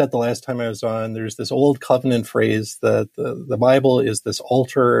probably said the last time I was on, there's this old covenant phrase that the Bible is this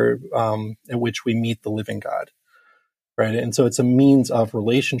altar at which we meet the living God. Right. And so it's a means of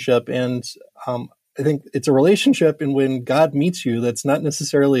relationship. And I think it's a relationship in when God meets you, that's not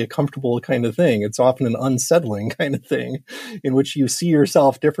necessarily a comfortable kind of thing. It's often an unsettling kind of thing in which you see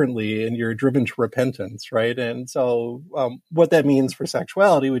yourself differently and you're driven to repentance. Right. And so what that means for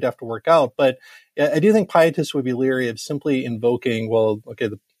sexuality, we'd have to work out. But I do think pietists would be leery of simply invoking, well, okay,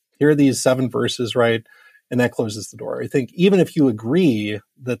 here are these 7 verses, right? And that closes the door. I think even if you agree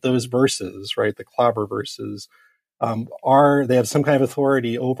that those verses, right, the clobber verses, they have some kind of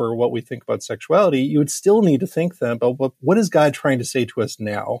authority over what we think about sexuality, you would still need to think then about what is God trying to say to us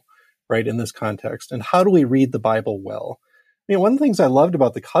now, right, in this context? And how do we read the Bible well? I mean, one of the things I loved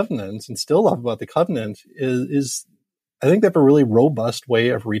about the covenant and still love about the covenant is I think they have a really robust way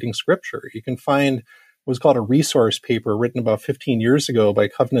of reading Scripture. You can find what's called a resource paper written about 15 years ago by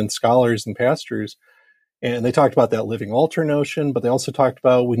covenant scholars and pastors. And they talked about that living altar notion, but they also talked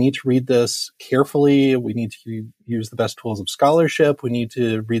about we need to read this carefully. We need to use the best tools of scholarship. We need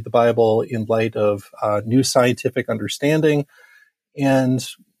to read the Bible in light of new scientific understanding. And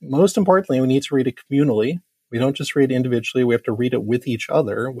most importantly, we need to read it communally. We don't just read it individually. We have to read it with each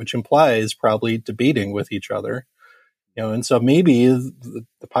other, which implies probably debating with each other. And so maybe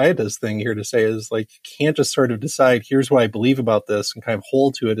the pietist thing here to say is like, you can't just sort of decide, here's what I believe about this and kind of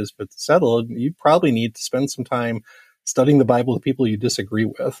hold to it as if it's settled. You probably need to spend some time studying the Bible with people you disagree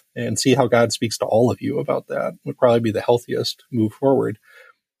with and see how God speaks to all of you about that. Would probably be the healthiest move forward.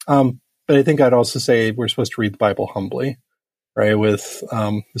 But I think I'd also say we're supposed to read the Bible humbly, right? With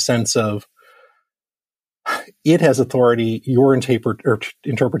the sense of it has authority. Your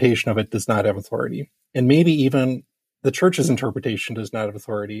interpretation of it does not have authority. And maybe even the church's interpretation does not have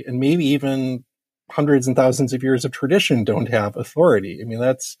authority, and maybe even hundreds and thousands of years of tradition don't have authority. I mean,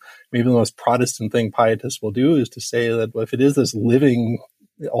 that's maybe the most Protestant thing pietists will do, is to say that if it is this living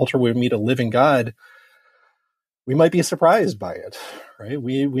altar where we meet a living God, we might be surprised by it, right?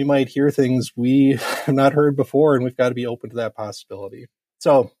 We might hear things we have not heard before, and we've got to be open to that possibility.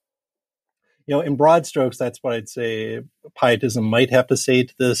 So, in broad strokes, that's what I'd say pietism might have to say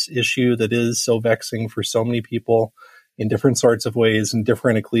to this issue that is so vexing for so many people in different sorts of ways, in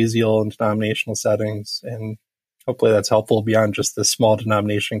different ecclesial and denominational settings. And hopefully that's helpful beyond just this small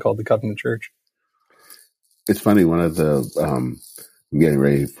denomination called the Covenant Church. It's funny, one of the, I'm getting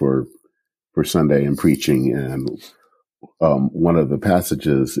ready for Sunday and preaching, and one of the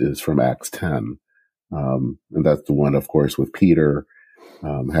passages is from Acts 10. And that's the one, of course, with Peter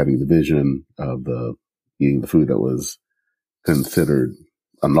having the vision of eating the food that was considered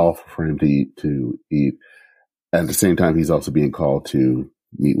unlawful for him to eat. At the same time, he's also being called to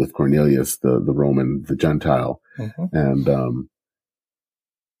meet with Cornelius, the Roman, the Gentile, and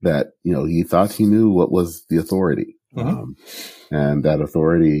that, he thought he knew what was the authority. And that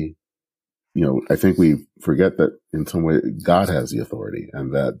authority, I think we forget that in some way God has the authority,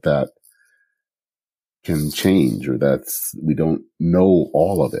 and that can change, or we don't know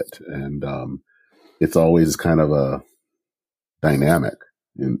all of it. And it's always kind of a dynamic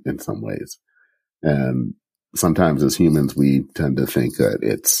in some ways. And sometimes as humans, we tend to think that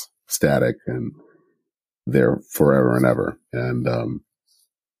it's static and there forever and ever. And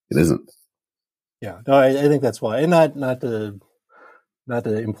it isn't. Yeah, no, I think that's why, and not to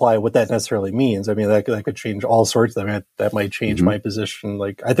imply what that necessarily means. I mean, that could change all sorts. I mean, that might change my position.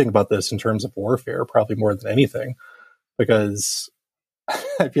 Like, I think about this in terms of warfare, probably more than anything, because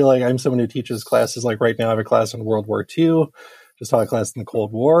I feel like I'm someone who teaches classes. Like right now, I have a class on World War II, just taught a class in the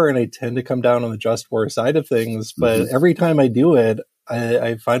Cold War, and I tend to come down on the just war side of things. But every time I do it,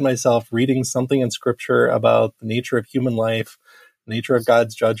 I find myself reading something in Scripture about the nature of human life, nature of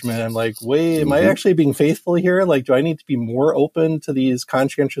God's judgment. I'm like, wait, am I actually being faithful here? Like, do I need to be more open to these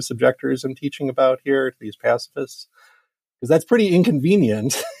conscientious objectors I'm teaching about here, to these pacifists? Because that's pretty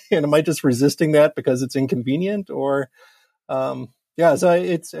inconvenient. And am I just resisting that because it's inconvenient? Or, so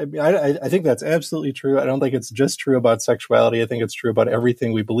I think that's absolutely true. I don't think it's just true about sexuality. I think it's true about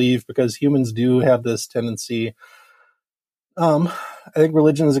everything we believe, because humans do have this tendency. I think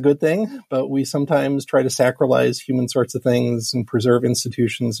religion is a good thing, but we sometimes try to sacralize human sorts of things and preserve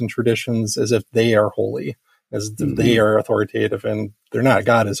institutions and traditions as if they are holy, as if they are authoritative, and they're not.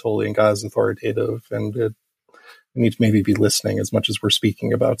 God is holy and God is authoritative, and we need to maybe be listening as much as we're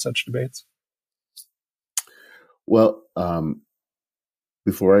speaking about such debates. Well,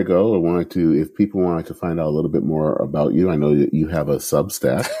 before I go, if people wanted to find out a little bit more about you, I know that you have a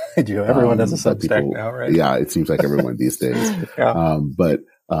Substack. I do. Everyone has a Substack now, right? Yeah, it seems like everyone these days. Yeah.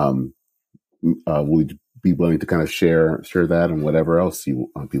 Would you be willing to kind of share that and whatever else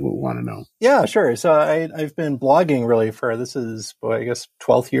people want to know? Yeah, sure. So I've been blogging really this is, I guess,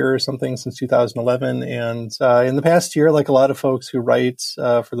 12th year or something, since 2011. And in the past year, like a lot of folks who write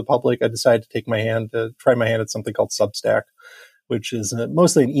for the public, I decided to try my hand at something called Substack, which is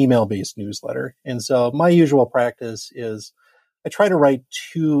mostly an email-based newsletter. And so my usual practice is I try to write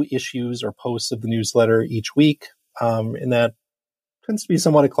 2 issues or posts of the newsletter each week, and that tends to be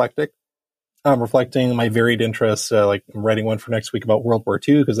somewhat eclectic, reflecting my varied interests. Like I'm writing one for next week about World War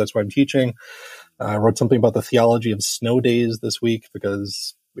II, because that's what I'm teaching. I wrote something about the theology of snow days this week,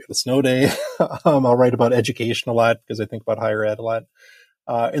 because we have a snow day. I'll write about education a lot, because I think about higher ed a lot.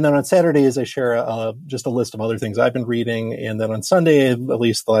 And then on Saturdays, I share just a list of other things I've been reading. And then on Sunday, at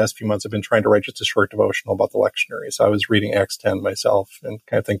least the last few months, I've been trying to write just a short devotional about the lectionary. So I was reading Acts 10 myself and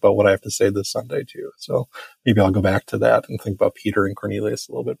kind of think about what I have to say this Sunday too. So maybe I'll go back to that and think about Peter and Cornelius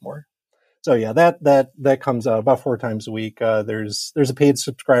a little bit more. So yeah, that comes out about 4 times a week. There's a paid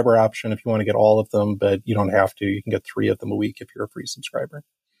subscriber option if you want to get all of them, but you don't have to. You can get 3 of them a week if you're a free subscriber.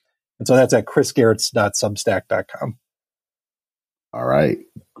 And so that's at chrisgehrz.substack.com. All right.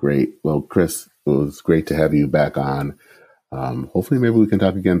 Great. Well, Chris, it was great to have you back on. Hopefully maybe we can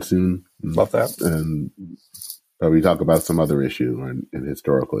talk again soon. Love that. And probably talk about some other issue and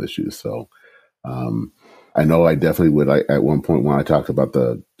historical issues. So I know I definitely would at one point when I talked about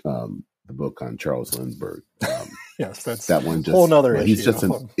the book on Charles Lindbergh. Yes, that's that one. Just, whole nother issue. He's just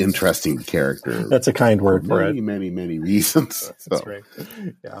an interesting character. That's a kind word for it. Many reasons. That's great.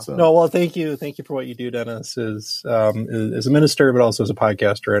 Yeah. So. No, well, thank you for what you do, Dennis, as a minister, but also as a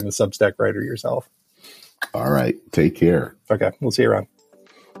podcaster and a Substack writer yourself. All right. Take care. Okay. We'll see you around.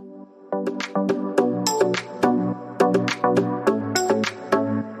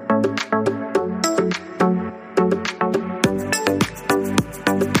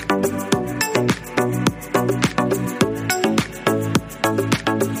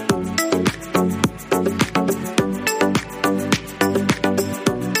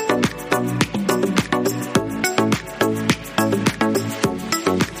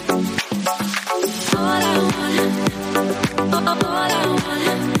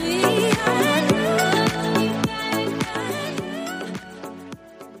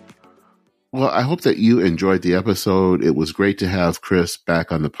 I hope that you enjoyed the episode. It was great to have Chris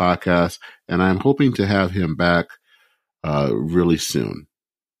back on the podcast, and I'm hoping to have him back really soon.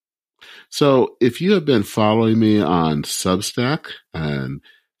 So if you have been following me on Substack, and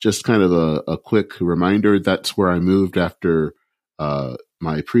just kind of a quick reminder, that's where I moved after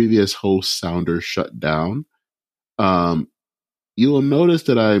my previous host, Sounder, shut down. You will notice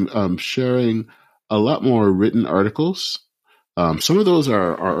that I'm sharing a lot more written articles. Some of those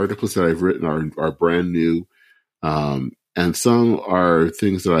are articles that I've written are brand new. And some are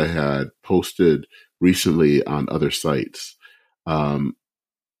things that I had posted recently on other sites. And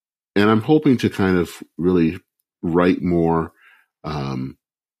I'm hoping to kind of really write more,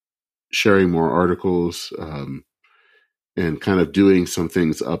 sharing more articles, and kind of doing some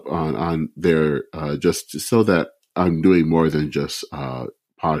things up on there, just so that I'm doing more than just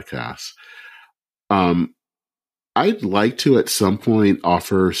podcasts. I'd like to at some point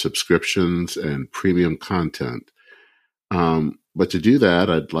offer subscriptions and premium content. But to do that,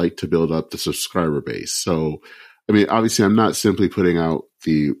 I'd like to build up the subscriber base. So, I mean, obviously I'm not simply putting out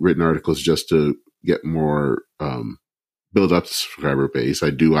the written articles just to get more, build up the subscriber base. I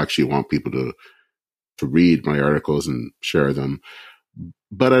do actually want people to read my articles and share them.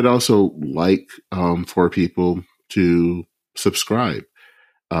 But I'd also like, for people to subscribe.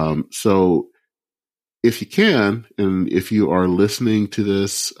 So if you can, and if you are listening to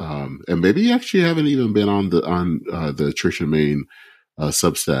this, and maybe you actually haven't even been on the Church in Maine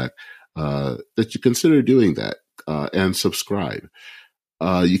Substack, that you consider doing that and subscribe.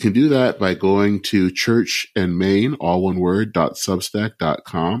 You can do that by going to churchandmaine, all one word,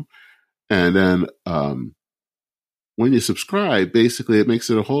 .substack.com. And then when you subscribe, basically it makes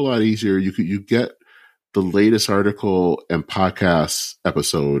it a whole lot easier. You get the latest article and podcast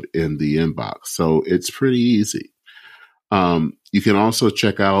episode in the inbox. So it's pretty easy. You can also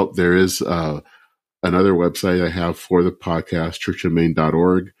check out, there is another website I have for the podcast,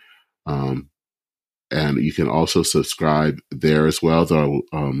 churchandmaine.org. And you can also subscribe there as well, though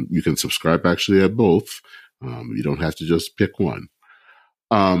you can subscribe actually at both. You don't have to just pick one.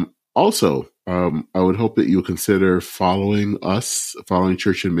 Also, I would hope that you'll consider following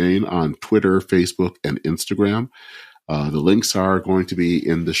Church in Maine on Twitter, Facebook, and Instagram. The links are going to be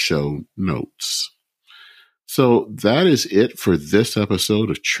in the show notes. So that is it for this episode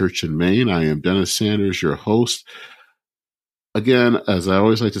of Church in Maine. I am Dennis Sanders, your host. Again, as I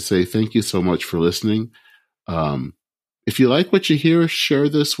always like to say, thank you so much for listening. If you like what you hear, share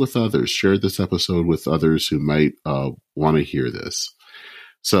this with others. Share this episode with others who might want to hear this.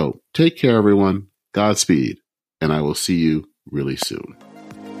 So take care, everyone. Godspeed, and I will see you really soon.